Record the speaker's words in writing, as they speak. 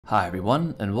Hi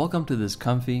everyone, and welcome to this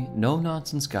comfy,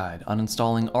 no-nonsense guide on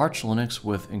installing Arch Linux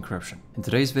with encryption. In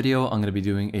today's video, I'm going to be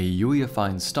doing a UEFI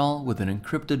install with an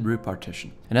encrypted root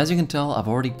partition. And as you can tell, I've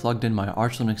already plugged in my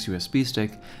Arch Linux USB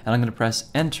stick, and I'm going to press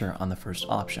enter on the first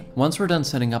option. Once we're done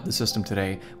setting up the system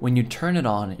today, when you turn it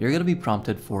on, you're going to be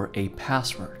prompted for a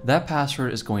password. That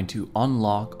password is going to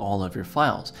unlock all of your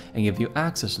files and give you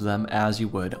access to them as you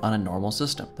would on a normal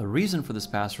system. The reason for this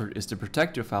password is to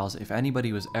protect your files if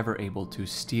anybody was ever able to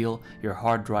steal your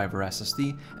hard drive or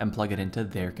SSD and plug it into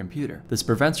their computer. This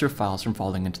prevents your files from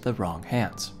falling into the wrong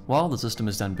hands. While the system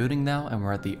is done booting now and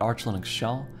we're at the Arch Linux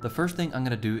shell, the first thing I'm going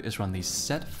to do is run the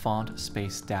set font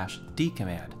space -d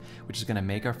command, which is going to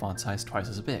make our font size twice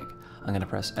as big. I'm going to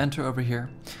press enter over here,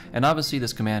 and obviously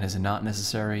this command is not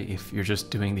necessary if you're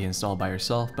just doing the install by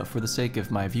yourself, but for the sake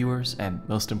of my viewers, and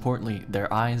most importantly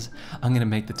their eyes, I'm going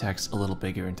to make the text a little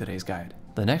bigger in today's guide.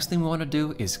 The next thing we want to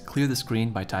do is clear the screen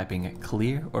by typing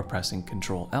clear or pressing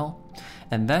Ctrl L,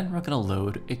 and then we're going to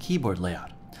load a keyboard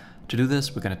layout. To do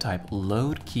this, we're going to type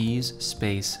load keys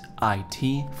space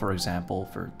IT, for example,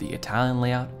 for the Italian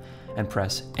layout, and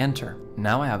press enter.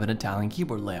 Now I have an Italian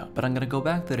keyboard layout, but I'm going to go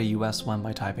back to the US one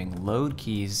by typing load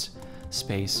keys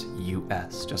space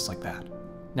US, just like that.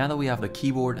 Now that we have the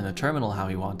keyboard and the terminal how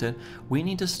we want it, we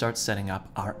need to start setting up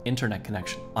our internet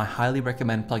connection. I highly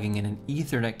recommend plugging in an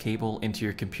Ethernet cable into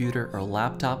your computer or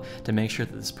laptop to make sure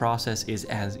that this process is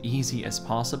as easy as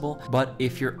possible. But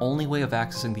if your only way of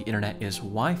accessing the internet is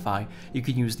Wi-Fi, you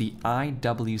can use the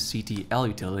IWCTL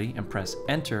utility and press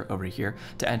enter over here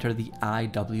to enter the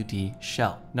IWD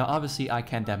shell. Now obviously I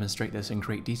can't demonstrate this in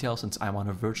great detail since I'm on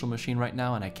a virtual machine right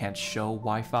now and I can't show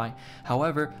Wi-Fi.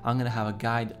 However, I'm going to have a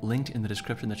guide linked in the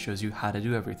description that shows you how to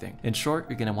do everything. In short,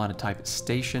 you're going to want to type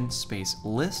station space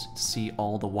list to see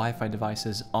all the Wi-Fi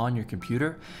devices on your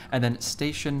computer, and then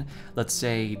station, let's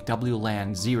say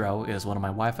WLAN 0 is one of my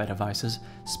Wi-Fi devices,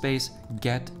 space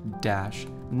get dash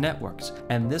networks.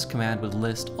 And this command would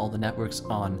list all the networks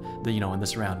on the, in the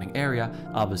surrounding area.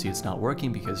 Obviously it's not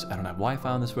working because I don't have Wi-Fi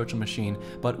on this virtual machine,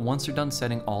 but once you're done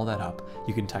setting all that up,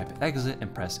 you can type exit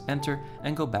and press enter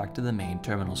and go back to the main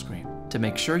terminal screen. To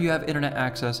make sure you have internet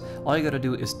access, all you gotta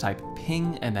do is type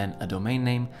ping and then a domain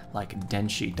name like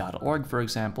Denshi.org, for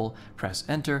example, press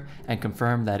enter and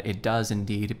confirm that it does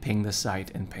indeed ping the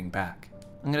site and ping back.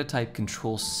 I'm going to type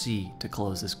Ctrl C to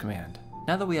close this command.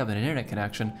 Now that we have an internet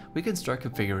connection, we can start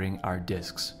configuring our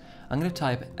disks. I'm going to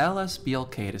type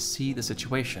lsblk to see the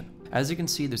situation. As you can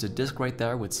see, there's a disk right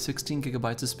there with 16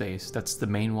 gigabytes of space. That's the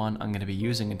main one I'm going to be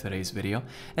using in today's video,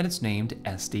 and it's named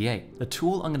SDA. The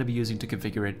tool I'm going to be using to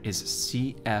configure it is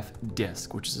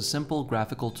cfdisk, which is a simple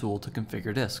graphical tool to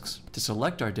configure disks. To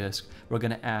select our disk, we're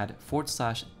going to add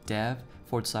 /dev/SDA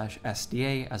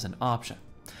as an option.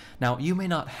 Now, you may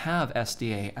not have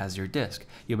SDA as your disk.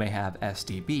 You may have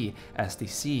SDB,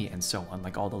 SDC, and so on,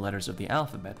 like all the letters of the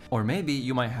alphabet. Or maybe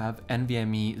you might have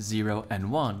NVMe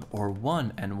 0N1 or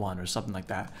 1N1 or something like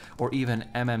that, or even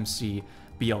MMC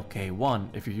BLK1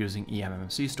 if you're using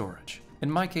eMMC storage. In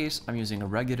my case, I'm using a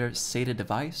regular SATA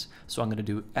device, so I'm going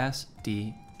to do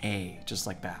SDA, just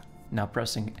like that. Now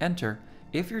pressing enter,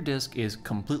 if your disk is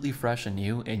completely fresh and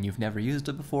new and you've never used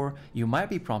it before, you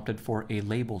might be prompted for a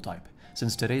label type.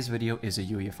 Since today's video is a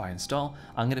UEFI install,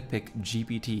 I'm going to pick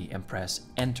GPT and press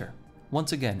enter.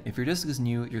 Once again, if your disk is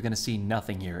new, you're going to see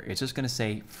nothing here. It's just going to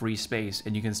say free space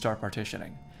and you can start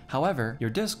partitioning. However, your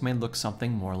disk may look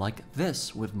something more like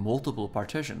this with multiple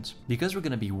partitions. Because we're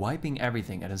going to be wiping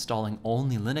everything and installing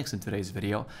only Linux in today's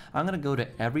video, I'm going to go to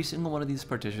every single one of these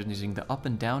partitions using the up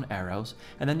and down arrows,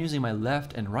 and then using my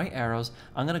left and right arrows,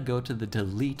 I'm going to go to the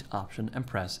delete option and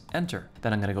press enter.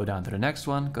 Then I'm going to go down to the next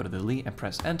one, go to delete and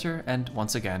press enter, and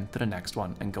once again to the next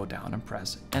one and go down and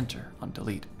press enter on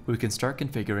delete. We can start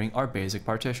configuring our basic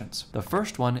partitions. The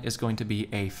first one is going to be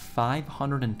a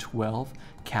 512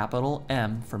 capital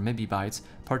M for MB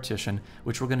partition,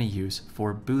 which we're going to use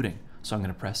for booting. So I'm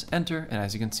going to press enter, and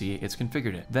as you can see, it's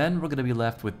configured it. Then we're going to be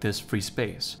left with this free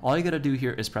space. All you got to do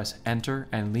here is press enter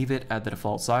and leave it at the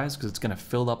default size because it's going to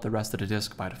fill up the rest of the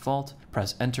disk by default.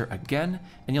 Press enter again,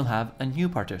 and you'll have a new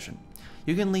partition.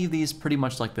 You can leave these pretty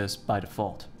much like this by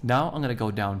default. Now I'm going to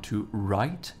go down to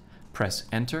write, press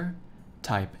enter,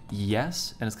 type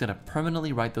yes, and it's going to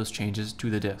permanently write those changes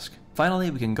to the disk. Finally,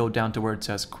 we can go down to where it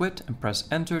says quit and press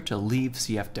enter to leave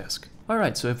cfdisk.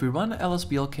 Alright, so if we run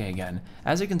lsblk again,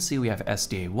 as you can see we have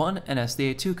SDA1 and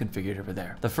SDA2 configured over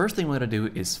there. The first thing we're going to do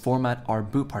is format our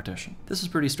boot partition. This is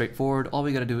pretty straightforward. All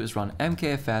we got to do is run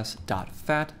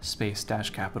mkfs.fat space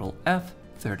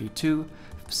 -F32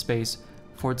 space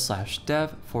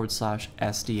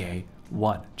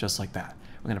 /dev/SDA1, just like that.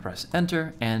 We're going to press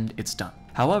enter and it's done.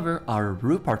 However, our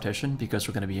root partition, because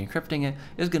we're going to be encrypting it,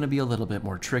 is going to be a little bit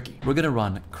more tricky. We're going to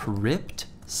run crypt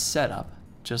setup,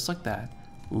 just like that,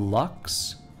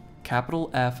 lux, capital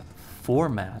F,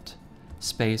 format,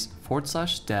 space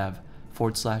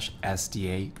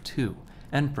 /dev/SDA2,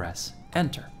 and press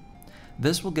enter.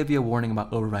 This will give you a warning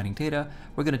about overwriting data.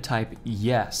 We're going to type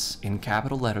yes in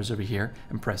capital letters over here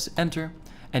and press enter.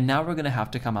 And now we're going to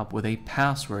have to come up with a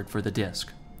password for the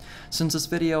disk. Since this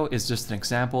video is just an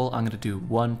example, I'm going to do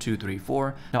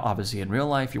 1234. Now obviously in real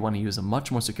life you want to use a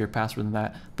much more secure password than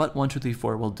that, but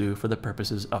 1234 will do for the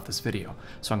purposes of this video.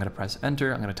 So I'm going to press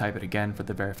enter, I'm going to type it again for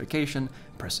the verification,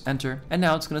 press enter, and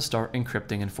now it's going to start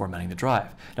encrypting and formatting the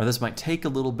drive. Now this might take a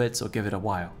little bit, so give it a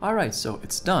while. Alright, so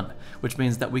it's done, which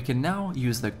means that we can now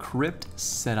use the crypt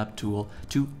setup tool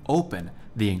to open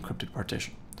the encrypted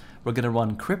partition. We're going to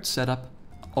run crypt setup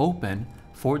open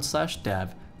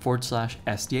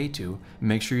 /dev/SDA2,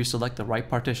 make sure you select the right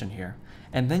partition here,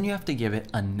 and then you have to give it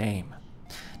a name.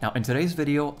 Now in today's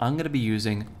video, I'm going to be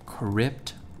using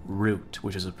crypt root,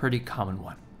 which is a pretty common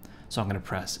one. So I'm going to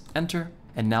press enter,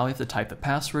 and now we have to type the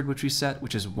password which we set,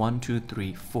 which is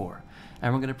 1234,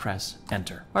 and we're going to press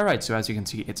enter. Alright, so as you can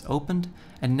see, it's opened,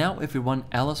 and now if we run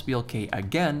ls-blk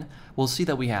again, we'll see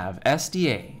that we have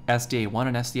SDA, SDA1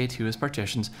 and SDA2 as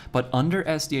partitions, but under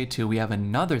SDA2 we have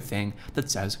another thing that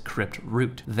says crypt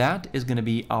root. That is going to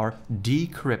be our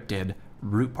decrypted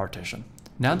root partition.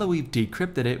 Now that we've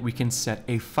decrypted it, we can set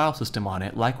a file system on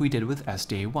it like we did with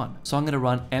SDA1. So I'm going to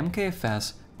run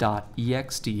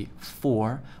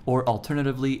mkfs.ext4, or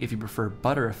alternatively, if you prefer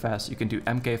butterfs, you can do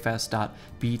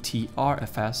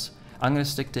mkfs.btrfs. I'm going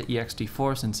to stick to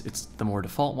ext4 since it's the more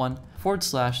default one,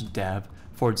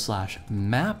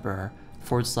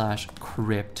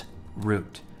 /dev/mapper/crypt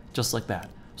root, just like that.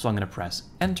 So I'm going to press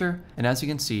enter, and as you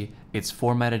can see, it's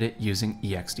formatted it using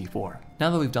ext4.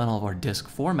 Now that we've done all of our disk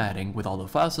formatting with all the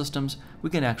file systems, we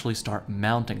can actually start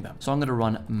mounting them. So I'm going to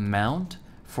run mount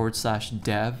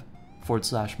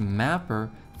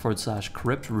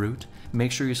 /dev/mapper/crypt root.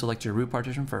 Make sure you select your root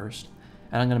partition first,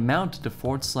 and I'm going to mount it to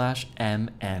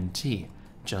 /mnt,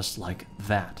 just like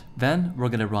that. Then we're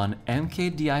going to run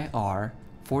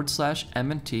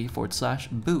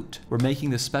mkdir/mnt/boot. We're making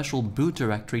this special boot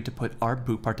directory to put our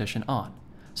boot partition on.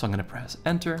 So I'm going to press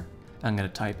enter. I'm going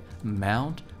to type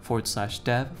mount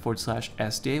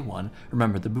 /dev/SDA1.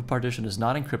 Remember, the boot partition is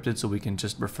not encrypted, so we can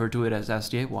just refer to it as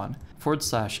SDA1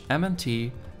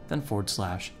 /mnt, then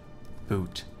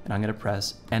 /boot. And I'm going to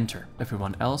press enter. If we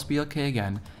run ls-blk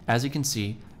again, as you can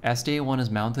see, SDA1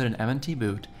 is mounted in mnt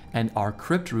boot, and our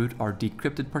crypt root, our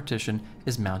decrypted partition,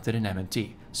 is mounted in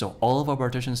mnt. So all of our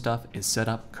partition stuff is set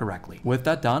up correctly. With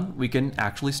that done, we can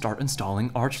actually start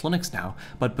installing Arch Linux now.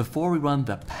 But before we run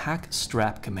the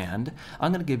pacstrap command,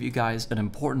 I'm going to give you guys an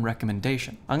important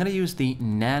recommendation. I'm going to use the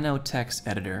nano text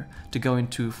editor to go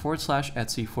into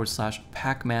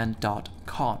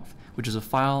 /etc/pacman.conf, which is a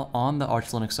file on the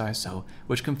Arch Linux ISO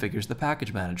which configures the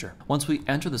package manager. Once we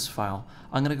enter this file,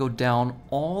 I'm going to go down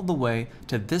all the way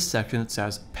to this section that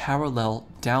says parallel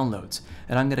downloads,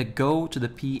 and I'm going to go to the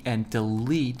P and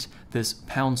delete this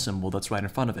pound symbol that's right in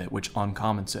front of it, which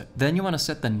uncomments it. Then you want to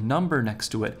set the number next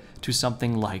to it to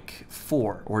something like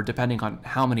 4, or depending on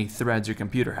how many threads your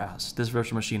computer has. This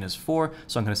virtual machine is 4,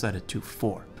 so I'm going to set it to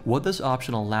 4. What this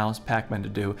option allows Pacman to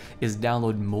do is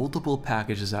download multiple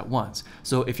packages at once.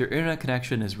 So if your internet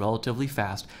connection is relatively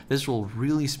fast, this will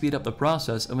really speed up the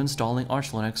process of installing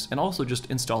Arch Linux and also just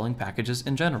installing packages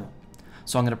in general.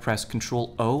 So I'm going to press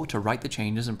Ctrl-O to write the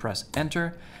changes and press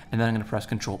enter, and then I'm going to press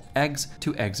Ctrl-X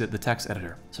to exit the text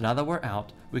editor. So now that we're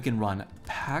out, we can run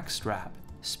pacstrap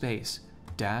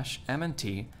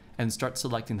 -mnt and start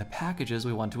selecting the packages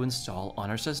we want to install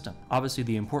on our system. Obviously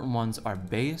the important ones are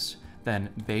base, then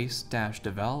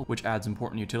base-devel, which adds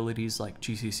important utilities like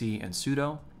GCC and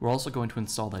sudo. We're also going to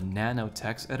install the nano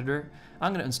text editor.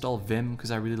 I'm going to install Vim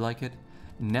because I really like it.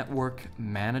 Network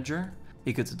manager,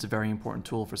 because it's a very important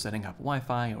tool for setting up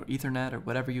Wi-Fi or Ethernet or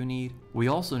whatever you need. We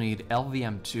also need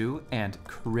LVM2 and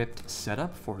crypt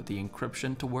setup for the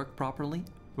encryption to work properly.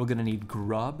 We're going to need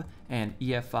grub and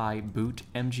EFI boot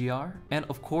MGR. And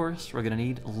of course, we're going to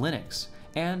need Linux.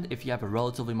 And if you have a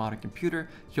relatively modern computer,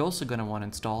 you're also going to want to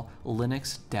install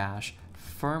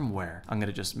Linux-firmware. I'm going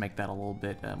to just make that a little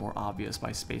bit more obvious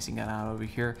by spacing it out over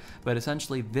here. But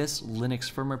essentially, this Linux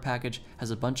firmware package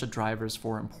has a bunch of drivers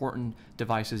for important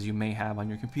devices you may have on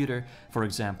your computer, for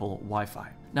example,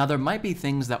 Wi-Fi. Now, there might be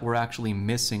things that we're actually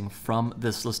missing from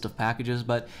this list of packages,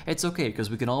 but it's okay because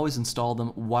we can always install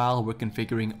them while we're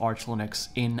configuring Arch Linux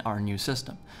in our new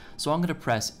system. So I'm going to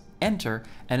press enter,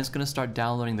 and it's going to start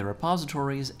downloading the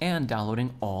repositories and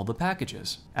downloading all the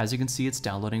packages. As you can see, it's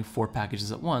downloading 4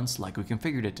 packages at once like we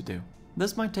configured it to do.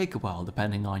 This might take a while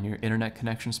depending on your internet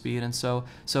connection speed and so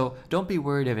don't be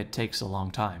worried if it takes a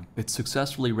long time. It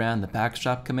successfully ran the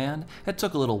backstrap command. It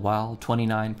took a little while,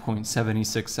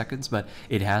 29.76 seconds, but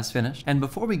it has finished. And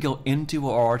before we go into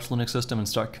our Arch Linux system and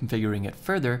start configuring it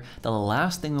further, the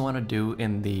last thing we want to do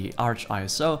in the Arch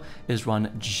ISO is run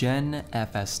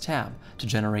genfstab to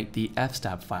generate the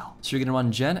fstab file. So you're going to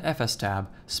run genfstab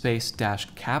space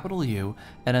 -U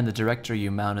and then the directory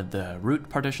you mounted the root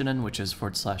partition in, which is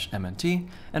 /mnt,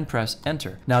 and press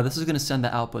enter. Now this is going to send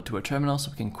the output to a terminal so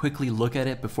we can quickly look at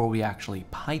it before we actually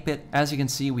pipe it. As you can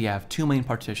see, we have 2 main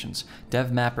partitions,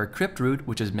 devmapper crypt root,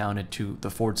 which is mounted to the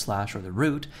 / or the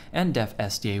root, and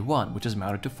defsda1, which is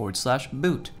mounted to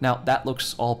 /boot. Now that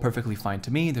looks all perfectly fine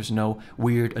to me. There's no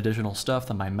weird additional stuff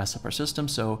that might mess up our system,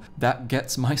 so that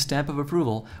gets my stamp of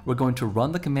approval. We're going to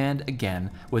run the command again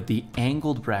with the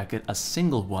angled bracket, a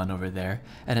single one over there,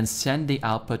 and then send the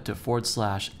output to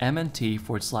 /mnt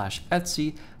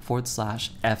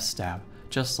 /etc/fstab,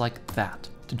 just like that.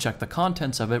 To check the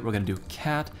contents of it, we're going to do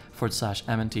cat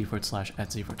 /mnt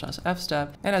 /etc/fstab,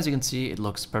 and as you can see, it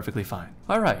looks perfectly fine.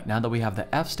 Alright, now that we have the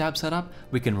fstab set up,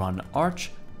 we can run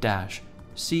arch-chroot,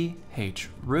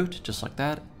 just like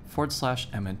that,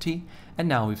 /mnt, and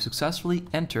now we've successfully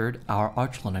entered our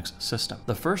Arch Linux system.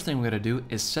 The first thing we're going to do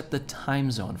is set the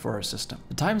time zone for our system.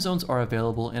 The time zones are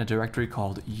available in a directory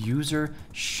called user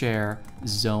share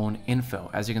zone info.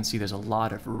 As you can see, there's a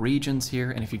lot of regions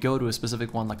here, and if you go to a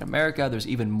specific one like America, there's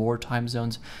even more time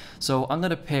zones. So I'm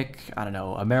going to pick, I don't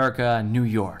know, America and New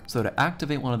York. So to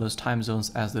activate one of those time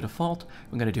zones as the default,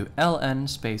 we're going to do ln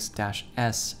space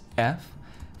 -sf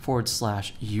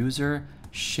 /user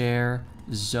share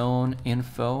zone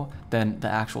info, then the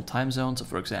actual time zone. So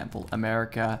for example,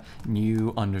 America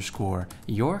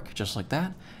new_York, just like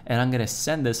that. And I'm going to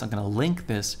send this, I'm going to link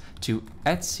this to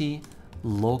etc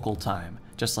local time,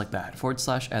 just like that,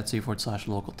 /etc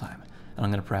local time. And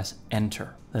I'm going to press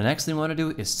enter. The next thing we want to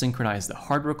do is synchronize the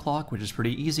hardware clock, which is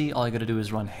pretty easy. All you got to do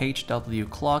is run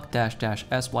hwclock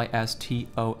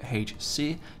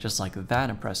 --systohc, just like that,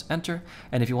 and press enter.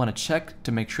 And if you want to check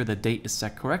to make sure the date is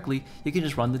set correctly, you can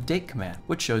just run the date command,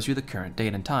 which shows you the current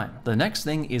date and time. The next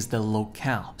thing is the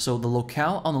locale. So the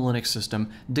locale on the Linux system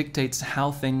dictates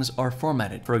how things are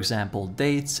formatted. For example,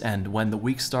 dates and when the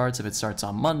week starts, if it starts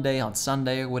on Monday, on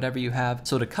Sunday, or whatever you have.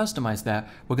 So to customize that,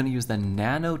 we're going to use the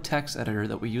nano text editor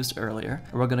that we used earlier.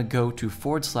 We're going to go to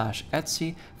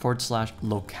 /etc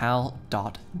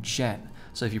 /locale.gen.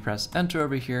 So if you press enter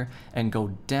over here and go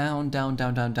down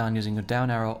using a down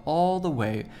arrow all the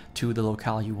way to the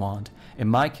locale you want. In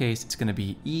my case, it's going to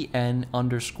be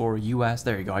en_us.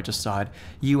 There you go. I just saw it.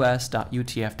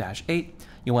 us.utf-8.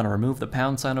 You want to remove the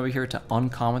pound sign over here to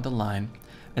uncomment the line,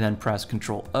 and then press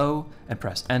Ctrl-O and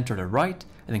press enter to write,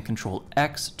 and then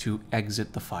Ctrl-X to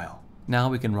exit the file. Now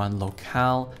we can run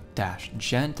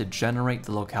locale-gen to generate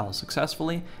the locale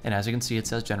successfully, and as you can see, it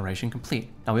says generation complete.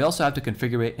 Now we also have to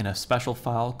configure it in a special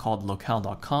file called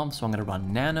locale.conf, so I'm going to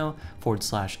run nano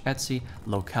 /etc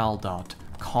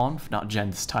locale.conf, not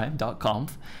gen this time,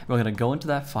 .conf. We're going to go into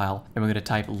that file, and we're going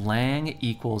to type lang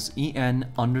equals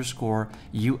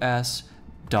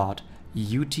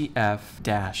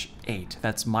en_us.utf-8.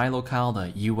 That's my locale,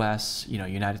 the US,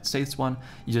 United States one.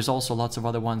 There's also lots of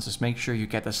other ones. Just make sure you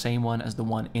get the same one as the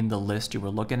one in the list you were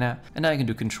looking at. And now you can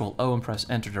do Ctrl-O and press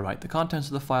enter to write the contents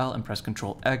of the file, and press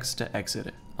Ctrl-X to exit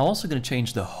it. I'm also going to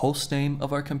change the host name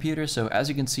of our computer. So as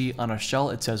you can see on our shell,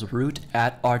 it says root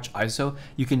 @Arch ISO.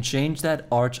 You can change that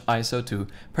Arch ISO to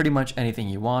pretty much anything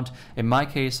you want. In my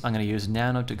case, I'm going to use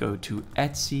nano to go to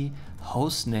etc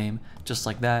host name, just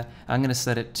like that. I'm going to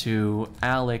set it to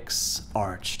Alex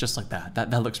Arch, just like that.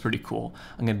 That looks pretty cool.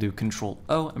 I'm going to do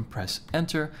Ctrl-O and press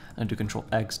enter, and do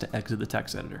Ctrl-X to exit the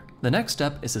text editor. The next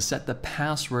step is to set the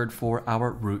password for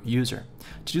our root user.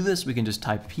 To do this, we can just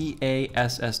type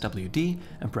PASSWD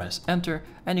and press enter,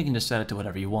 and you can just set it to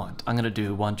whatever you want. I'm going to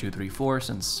do 1234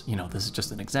 since, this is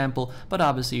just an example, but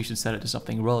obviously you should set it to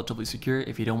something relatively secure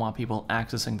if you don't want people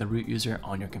accessing the root user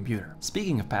on your computer.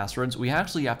 Speaking of passwords, we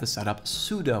actually have to set up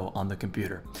sudo on the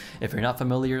computer. If you're not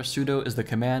familiar, sudo is the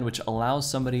command which allows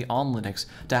somebody on Linux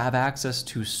to have access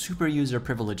to super user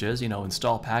privileges,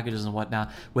 install packages and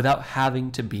whatnot, without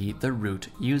having to be the root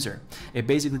user. It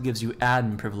basically gives you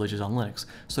admin privileges on Linux.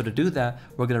 So to do that,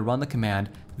 we're going to run the command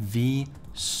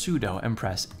vsudo and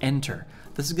press enter.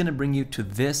 This is going to bring you to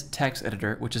this text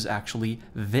editor, which is actually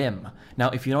Vim. Now,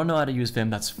 if you don't know how to use Vim,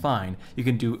 that's fine. You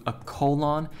can do a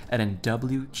colon and then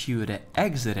WQ to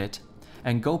exit it,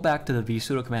 and go back to the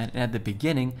vsudo command, and at the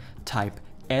beginning type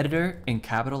editor in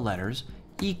capital letters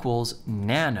equals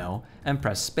nano and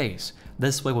press space.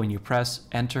 This way when you press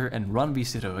enter and run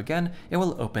vsudo again, it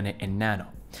will open it in nano.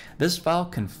 This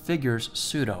file configures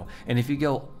sudo, and if you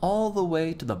go all the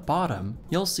way to the bottom,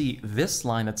 you'll see this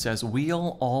line that says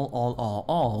wheel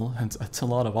all, it's a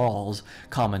lot of alls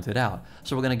commented out.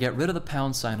 So we're going to get rid of the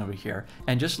pound sign over here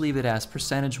and just leave it as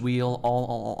 %wheel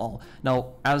all.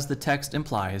 Now, as the text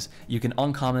implies, you can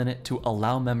uncomment it to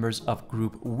allow members of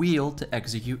group wheel to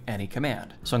execute any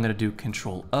command. So I'm going to do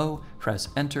Control O, press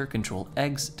enter, Control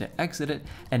X to exit it,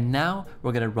 and now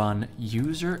we're going to run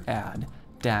user add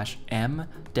 -m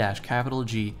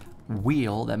 -G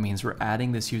wheel. That means we're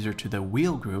adding this user to the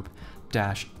wheel group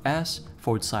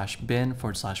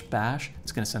 -s/bin/bash.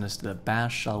 It's going to send us to the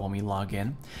bash shell when we log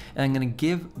in. And I'm going to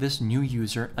give this new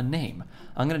user a name.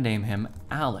 I'm going to name him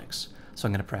Alex. So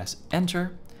I'm going to press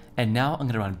enter. And now I'm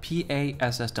going to run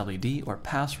passwd or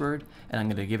password, and I'm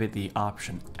going to give it the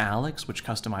option Alex, which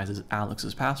customizes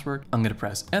Alex's password. I'm going to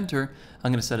press enter.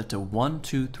 I'm going to set it to 1,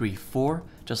 2, 3, 4,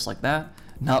 just like that.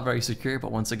 Not very secure,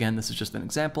 but once again, this is just an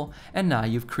example. And now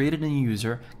you've created a new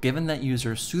user, given that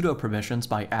user sudo permissions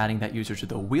by adding that user to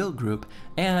the wheel group,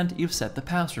 and you've set the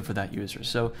password for that user.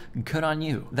 So good on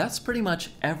you. That's pretty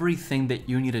much everything that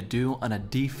you need to do on a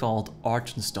default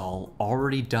Arch install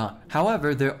already done.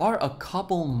 However, there are a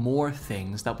couple more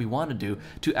things that we want to do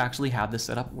to actually have this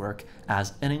setup work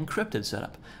as an encrypted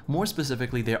setup. More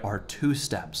specifically, there are 2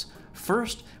 steps.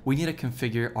 First, we need to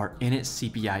configure our init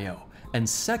CPIO. And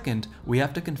second, we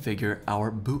have to configure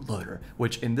our bootloader,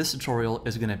 which in this tutorial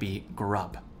is going to be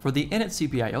grub. For the init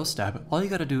CPIO step, all you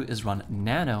got to do is run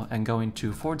nano and go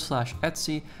into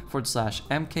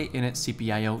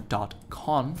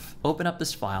 /etc/mkinitcpio.conf, open up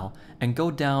this file, and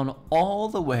go down all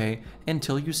the way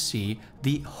until you see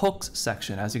the hooks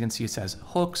section. As you can see, it says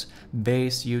hooks,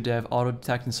 base, udev, auto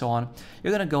detect, and so on.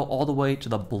 You're going to go all the way to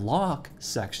the block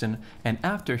section, and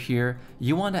after here,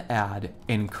 you want to add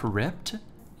encrypt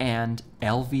and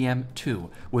LVM2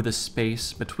 with a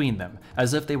space between them,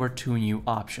 as if they were 2 new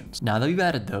options. Now that you've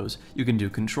added those, you can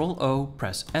do Control O,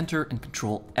 press enter, and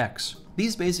Control X.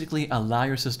 These basically allow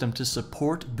your system to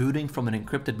support booting from an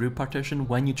encrypted root partition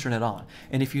when you turn it on.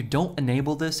 And if you don't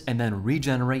enable this and then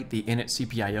regenerate the init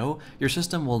CPIO, your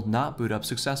system will not boot up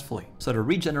successfully. So to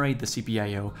regenerate the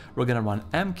CPIO, we're going to run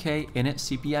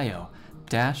mkinitcpio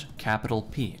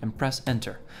 -P and press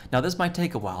enter. Now this might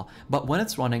take a while, but when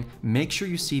it's running, make sure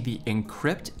you see the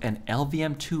encrypt and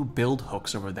LVM2 build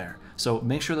hooks over there. So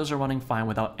make sure those are running fine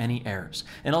without any errors.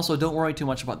 And also don't worry too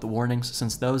much about the warnings,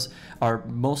 since those are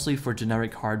mostly for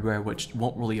generic hardware which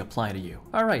won't really apply to you.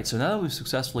 Alright, so now that we've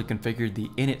successfully configured the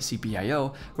init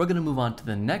CPIO, we're going to move on to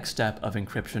the next step of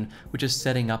encryption, which is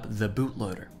setting up the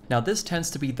bootloader. Now this tends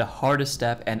to be the hardest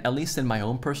step, and at least in my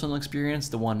own personal experience,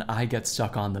 the one I get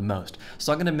stuck on the most.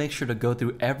 So I'm going to make sure to go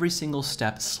through every single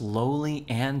step slowly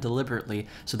and deliberately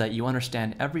so that you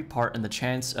understand every part and the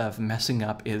chance of messing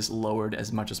up is lowered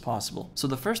as much as possible. So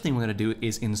the first thing we're going to do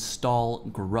is install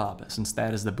grub, since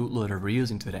that is the bootloader we're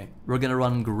using today. We're going to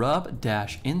run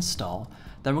grub-install,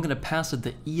 then we're going to pass it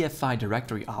the EFI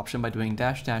directory option by doing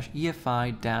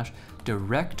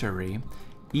 --EFI-directory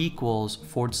equals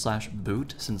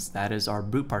 /boot, since that is our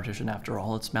boot partition after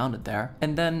all, it's mounted there.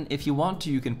 And then if you want to,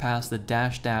 you can pass the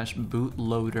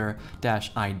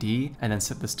 --bootloader-id and then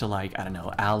set this to, like, I don't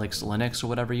know, Alex Linux or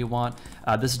whatever you want.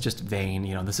 This is just vain,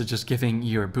 you know, this is just giving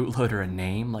your bootloader a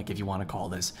name, like if you want to call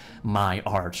this my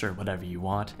arch or whatever you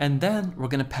want. And then we're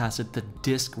going to pass it the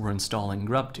disk we're installing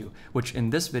grub to, which in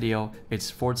this video it's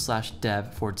 /dev/sda.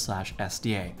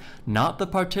 Not the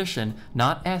partition,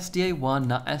 not SDA1,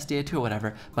 not SDA2 or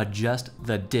whatever, but just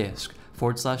the disk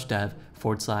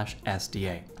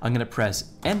 /dev/sda. I'm going to press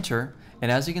enter,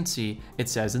 and as you can see, it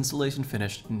says installation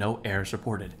finished, no errors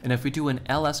reported. And if we do an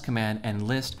ls command and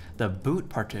list the boot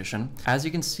partition, as you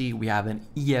can see, we have an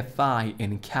EFI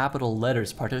in capital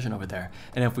letters partition over there.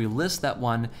 And if we list that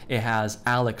one, it has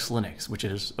Alex Linux, which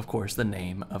is of course the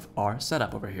name of our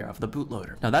setup over here of the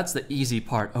bootloader. Now that's the easy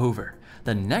part over.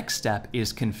 The next step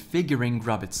is configuring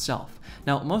grub itself.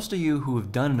 Now, most of you who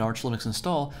have done an Arch Linux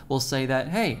install will say that,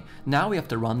 hey, now we have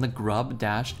to run the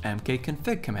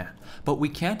grub-mkconfig command. But we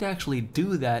can't actually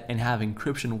do that and have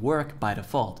encryption work by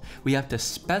default. We have to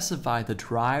specify the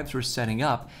drives we're setting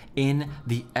up in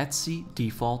the etc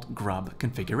default grub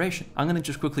configuration. I'm going to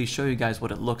just quickly show you guys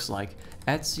what it looks like.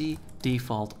 Etc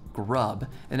default grub,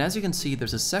 and as you can see,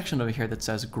 there's a section over here that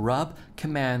says grub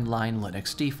command line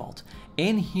Linux default.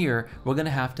 In here, we're gonna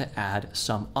have to add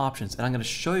some options, and I'm gonna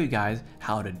show you guys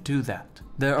how to do that.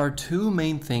 There are two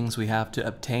main things we have to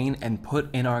obtain and put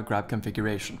in our grub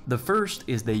configuration. The first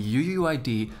is the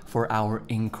UUID for our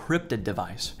encrypted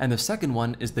device, and the second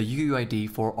one is the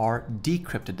UUID for our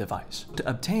decrypted device. To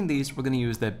obtain these, we're going to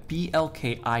use the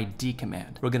blkid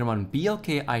command. We're going to run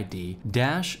blkid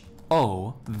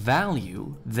 -o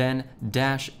value, then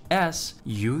 -s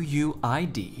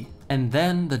UUID, and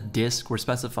then the disk we're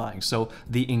specifying. So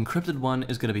the encrypted one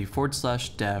is going to be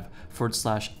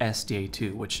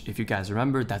 /dev/SDA2, which, if you guys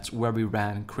remember, that's where we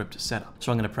ran crypt setup.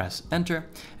 So I'm going to press enter,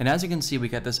 and as you can see, we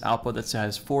get this output that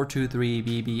says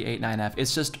 423BB89F.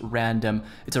 It's just random.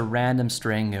 It's a random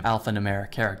string of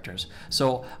alphanumeric characters.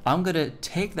 So I'm going to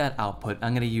take that output.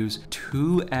 I'm going to use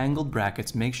 2 angled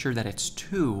brackets, make sure that it's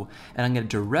 2, and I'm going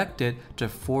to direct it to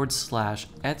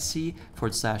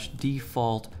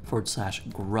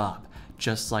 /etc/default/grub.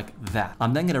 Just like that.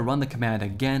 I'm then going to run the command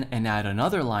again and add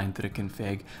another line to the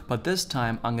config, but this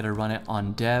time I'm going to run it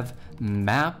on dev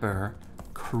mapper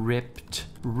crypt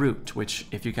root, which,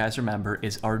 if you guys remember,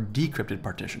 is our decrypted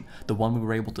partition, the one we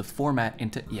were able to format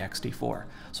into ext4.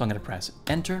 So I'm going to press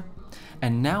enter,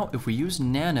 and now if we use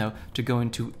nano to go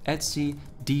into etc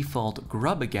default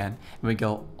grub again, and we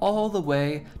go all the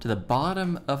way to the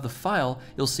bottom of the file,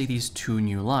 you'll see these 2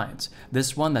 new lines.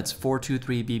 This one that's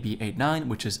 423BB89,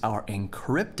 which is our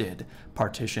encrypted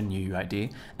partition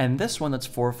UUID, and this one that's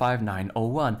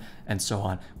 45901, and so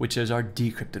on, which is our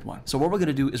decrypted one. So what we're going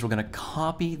to do is we're going to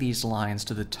copy these lines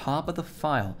to the top of the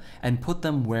file and put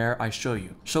them where I show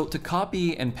you. So to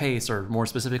copy and paste, or more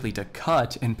specifically to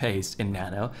cut and paste in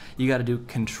Nano, you got to do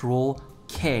Control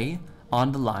K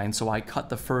on the line. So I cut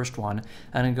the first one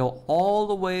and then go all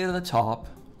the way to the top,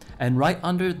 and right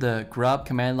under the grub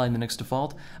command line Linux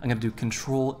default, I'm going to do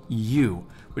Control U,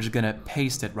 which is going to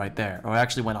paste it right there. Or I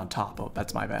actually went on top. Oh,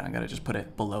 that's my bad. I'm going to just put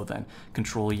it below then.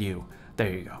 Control U. There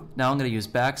you go. Now I'm going to use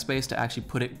backspace to actually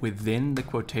put it within the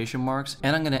quotation marks,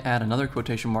 and I'm going to add another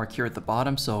quotation mark here at the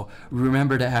bottom, so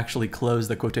remember to actually close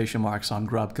the quotation marks on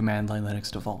grub command line Linux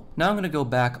default. Now I'm going to go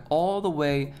back all the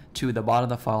way to the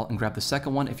bottom of the file and grab the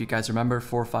second one. If you guys remember,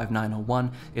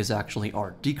 45901 is actually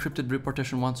our decrypted root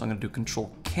partition one, so I'm going to do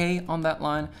Control K on that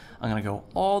line. I'm going to go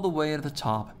all the way to the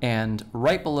top, and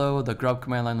right below the grub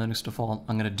command line Linux default,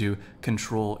 I'm going to do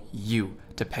Control U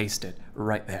to paste it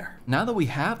right there. Now that we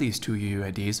have these 2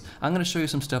 UUIDs, I'm going to show you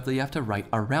some stuff that you have to write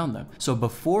around them. So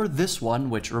before this one,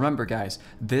 which remember guys,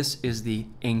 this is the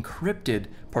encrypted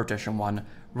partition one,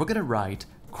 we're going to write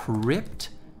crypt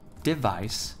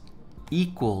device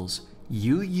equals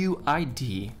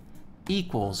UUID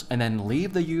equals, and then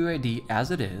leave the UUID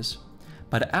as it is.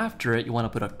 But after it, you want to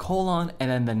put a colon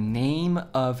and then the name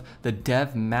of the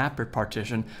dev mapper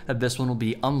partition that this one will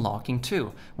be unlocking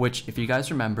to, which, if you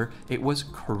guys remember, it was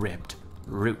crypt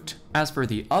root. As for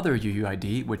the other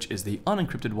UUID, which is the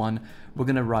unencrypted one, we're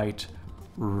going to write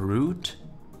root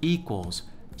equals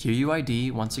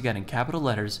UUID, once again in capital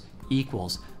letters,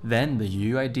 equals, then the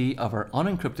UUID of our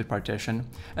unencrypted partition,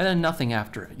 and then nothing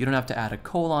after it. You don't have to add a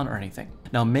colon or anything.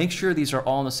 Now make sure these are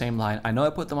all on the same line. I know I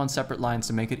put them on separate lines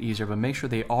to make it easier, but make sure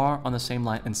they are on the same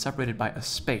line and separated by a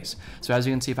space. So as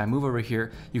you can see, if I move over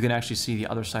here, you can actually see the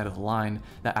other side of the line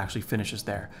that actually finishes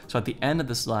there. So at the end of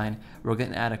this line, we're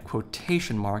going to add a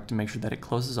quotation mark to make sure that it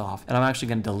closes off. And I'm actually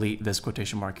going to delete this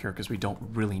quotation mark here because we don't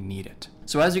really need it.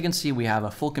 So as you can see, we have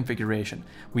a full configuration.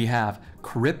 We have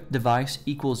crypt device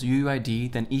equals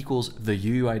UUID, then equals the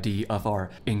UUID of our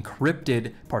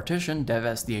encrypted partition,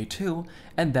 devsda2,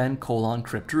 and then colon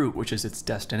crypt root, which is its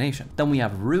destination. Then we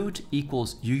have root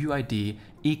equals UUID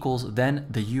equals then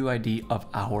the UUID of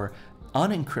our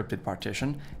unencrypted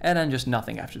partition, and then just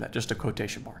nothing after that, just a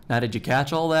quotation mark. Now, did you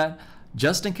catch all that?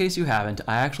 Just in case you haven't,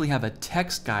 I actually have a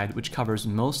text guide which covers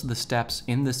most of the steps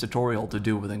in this tutorial to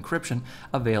do with encryption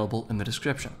available in the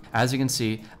description. As you can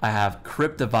see, I have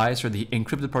crypt device, or the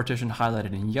encrypted partition,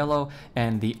 highlighted in yellow,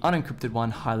 and the unencrypted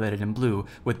one highlighted in blue,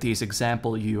 with these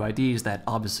example UUIDs that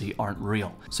obviously aren't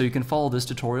real. So you can follow this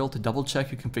tutorial to double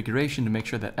check your configuration to make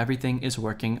sure that everything is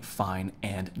working fine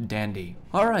and dandy.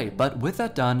 Alright, but with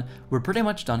that done, we're pretty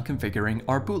much done configuring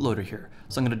our bootloader here.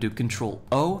 So I'm going to do Control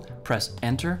O, press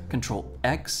enter, Control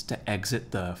X to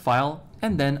exit the file,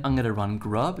 and then I'm going to run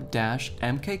grub-mkconfig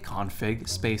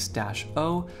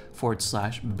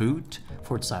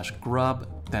 /boot/boot/grub,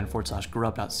 then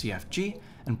 /grub.cfg,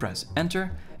 and press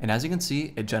enter. And as you can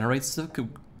see, it generates the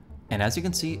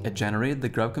generated the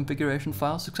grub configuration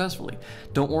file successfully.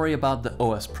 Don't worry about the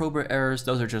OS prober errors.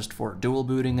 Those are just for dual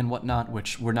booting and whatnot,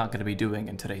 which we're not going to be doing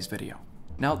in today's video.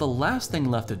 Now the last thing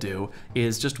left to do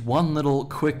is just one little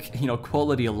quick,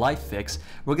 quality of life fix.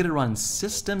 We're gonna run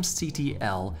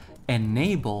systemctl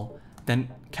enable, then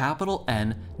capital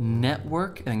N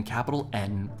network, and then capital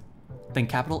N, then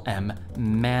capital M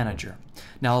manager.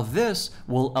 Now this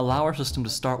will allow our system to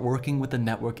start working with the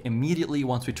network immediately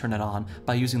once we turn it on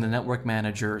by using the network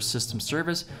manager system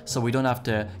service, so we don't have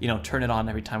to, turn it on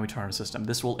every time we turn on our system.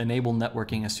 This will enable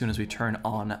networking as soon as we turn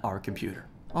on our computer.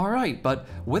 Alright, but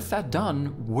with that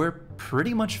done, we're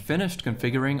pretty much finished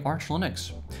configuring Arch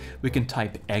Linux. We can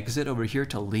type exit over here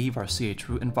to leave our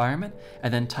chroot environment,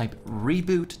 and then type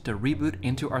reboot to reboot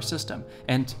into our system,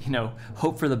 and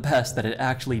hope for the best that it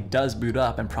actually does boot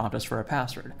up and prompt us for a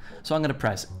password. So I'm going to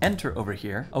press enter over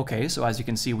here. Okay, so as you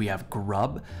can see, we have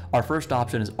grub. Our first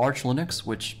option is Arch Linux,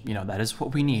 which that is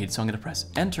what we need, so I'm going to press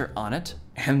enter on it.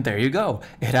 And there you go.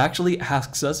 It actually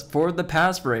asks us for the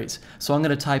passphrase. So I'm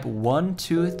going to type 1,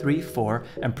 2, 3, 4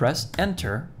 and press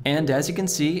enter. And as you can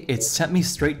see, it sent me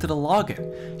straight to the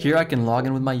login. Here I can log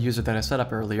in with my user that I set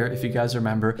up earlier. If you guys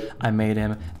remember, I made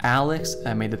him Alex.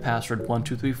 I made the password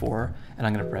 1234, and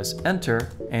I'm going to press enter.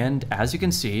 And as you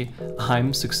can see,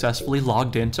 I'm successfully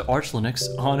logged into Arch Linux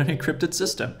on an encrypted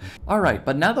system. Alright,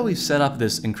 but now that we've set up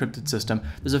this encrypted system,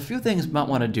 there's a few things we might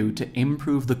want to do to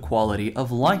improve the quality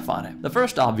of life on it. The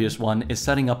first obvious one is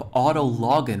setting up auto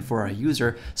login for our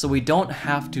user so we don't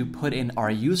have to put in our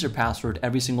user password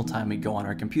every single time we go on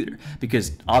our computer.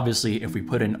 Because obviously if we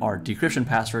put in our decryption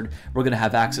password, we're going to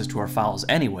have access to our files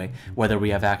anyway, whether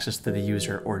we have access to the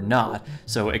user or not.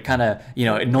 So it kind of,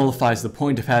 it nullifies the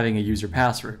point of having a user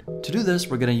password. To do this,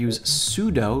 we're going to use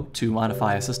sudo to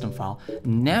modify a system file,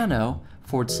 nano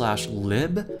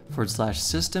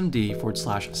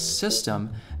 /lib/systemd/system,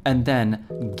 and then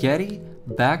getty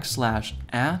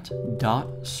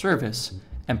 \@.service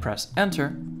and press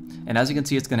enter. And as you can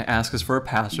see, it's going to ask us for a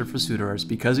password for sudoers.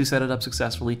 Because we set it up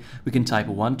successfully, we can type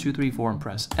 1, 2, 3, 4 and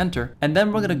press enter. And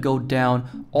then we're going to go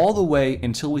down all the way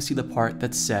until we see the part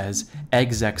that says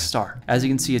exec start. As you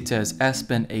can see, it says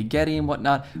espen a getty and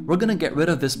whatnot. We're going to get rid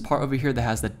of this part over here that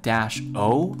has the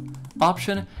 -o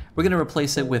option. We're going to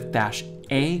replace it with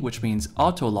 -a, which means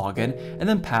auto login, and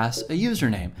then pass a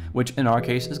username, which in our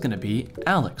case is going to be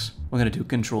Alex. We're going to do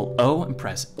Control O and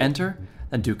press enter,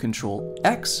 then do Control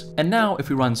X. And now if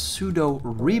we run sudo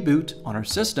reboot on our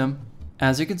system,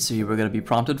 as you can see, we're going to be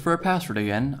prompted for a password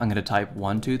again. I'm going to type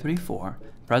 1, 2, 3, 4,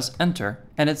 press enter,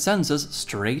 and it sends us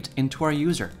straight into our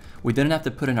user. We didn't have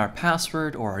to put in our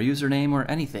password or our username or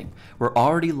anything. We're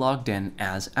already logged in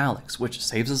as Alex, which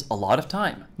saves us a lot of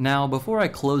time. Now, before I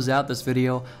close out this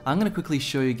video, I'm going to quickly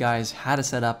show you guys how to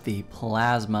set up the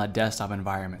Plasma desktop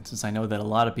environment, since I know that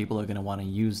a lot of people are going to want to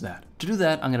use that. To do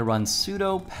that, I'm going to run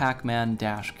sudo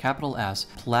pacman-S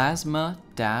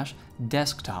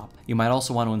plasma-desktop. You might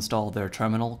also want to install their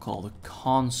terminal called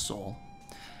console.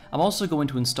 I'm also going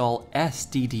to install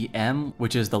SDDM,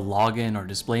 which is the login or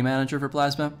display manager for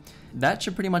Plasma. That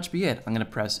should pretty much be it. I'm going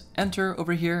to press enter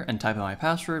over here and type in my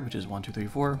password, which is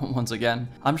 1234 once again.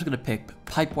 I'm just going to pick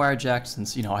Pipewire Jack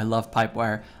since, I love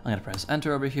Pipewire. I'm going to press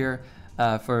enter over here.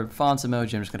 For fonts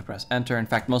emoji, I'm just going to press enter. In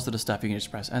fact, most of the stuff you can just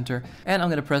press enter. And I'm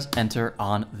going to press enter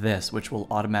on this, which will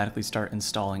automatically start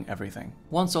installing everything.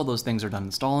 Once all those things are done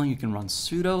installing, you can run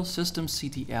sudo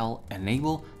systemctl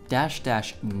enable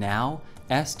 --now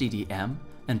SDDM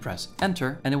and press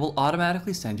enter, and it will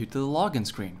automatically send you to the login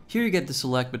screen. Here you get to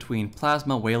select between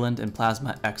Plasma Wayland and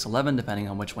Plasma X11 depending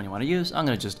on which one you want to use. I'm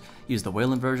going to just use the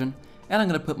Wayland version, and I'm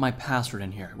going to put my password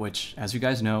in here, which, as you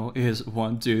guys know, is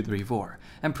 1234,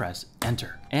 and press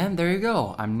enter. And there you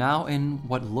go. I'm now in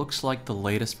what looks like the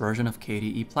latest version of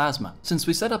KDE Plasma. Since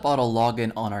we set up auto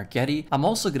login on our Getty, I'm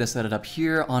also going to set it up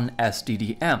here on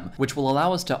SDDM, which will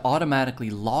allow us to automatically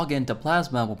log into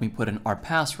Plasma when we put in our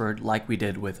password like we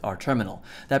did with our terminal.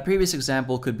 That previous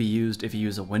example could be used if you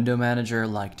use a window manager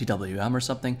like DWM or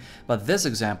something, but this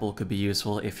example could be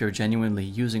useful if you're genuinely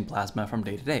using Plasma from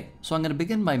day to day. So I'm going to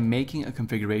begin by making a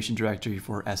configuration directory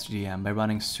for SDDM by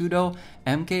running sudo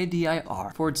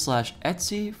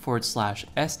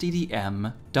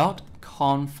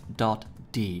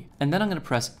mkdir/etc/sddm.conf.d, and then I'm going to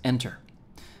press enter.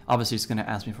 Obviously it's going to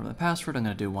ask me for the password. I'm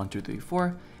going to do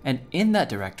 1234, and in that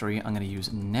directory I'm going to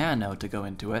use nano to go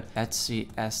into it,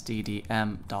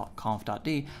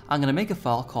 etc/sddm.conf.d. I'm going to make a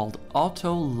file called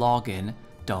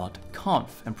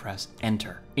autologin.conf and press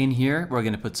enter. In here we're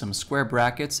going to put some square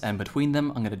brackets, and between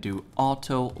them I'm going to do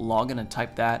auto login and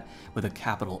type that with a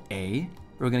capital A.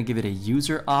 We're going to give it a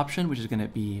user option, which is going to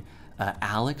be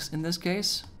Alex in this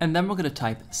case, and then we're going to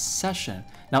type session.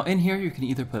 Now in here you can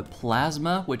either put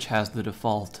Plasma, which has the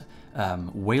default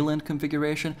Wayland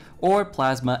configuration, or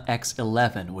Plasma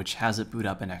X11, which has it boot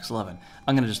up in X11.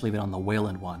 I'm going to just leave it on the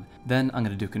Wayland one. Then I'm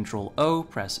going to do Control O,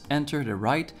 press Enter to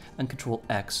write, and Control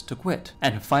X to quit.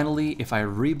 And finally, if I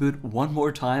reboot one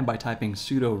more time by typing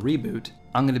sudo reboot,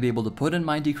 I'm going to be able to put in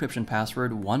my decryption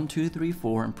password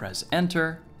 1234 and press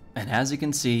Enter. And as you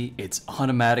can see, it's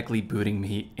automatically booting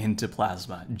me into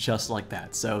Plasma, just like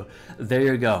that. So there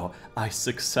you go. I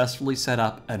successfully set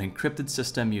up an encrypted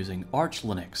system using Arch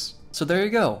Linux. So there you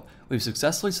go. We've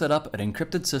successfully set up an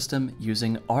encrypted system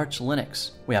using Arch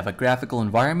Linux. We have a graphical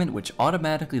environment which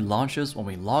automatically launches when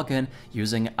we log in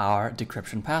using our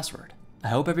decryption password. I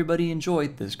hope everybody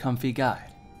enjoyed this comfy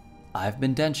guide. I've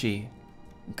been Denshi.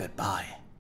 Goodbye.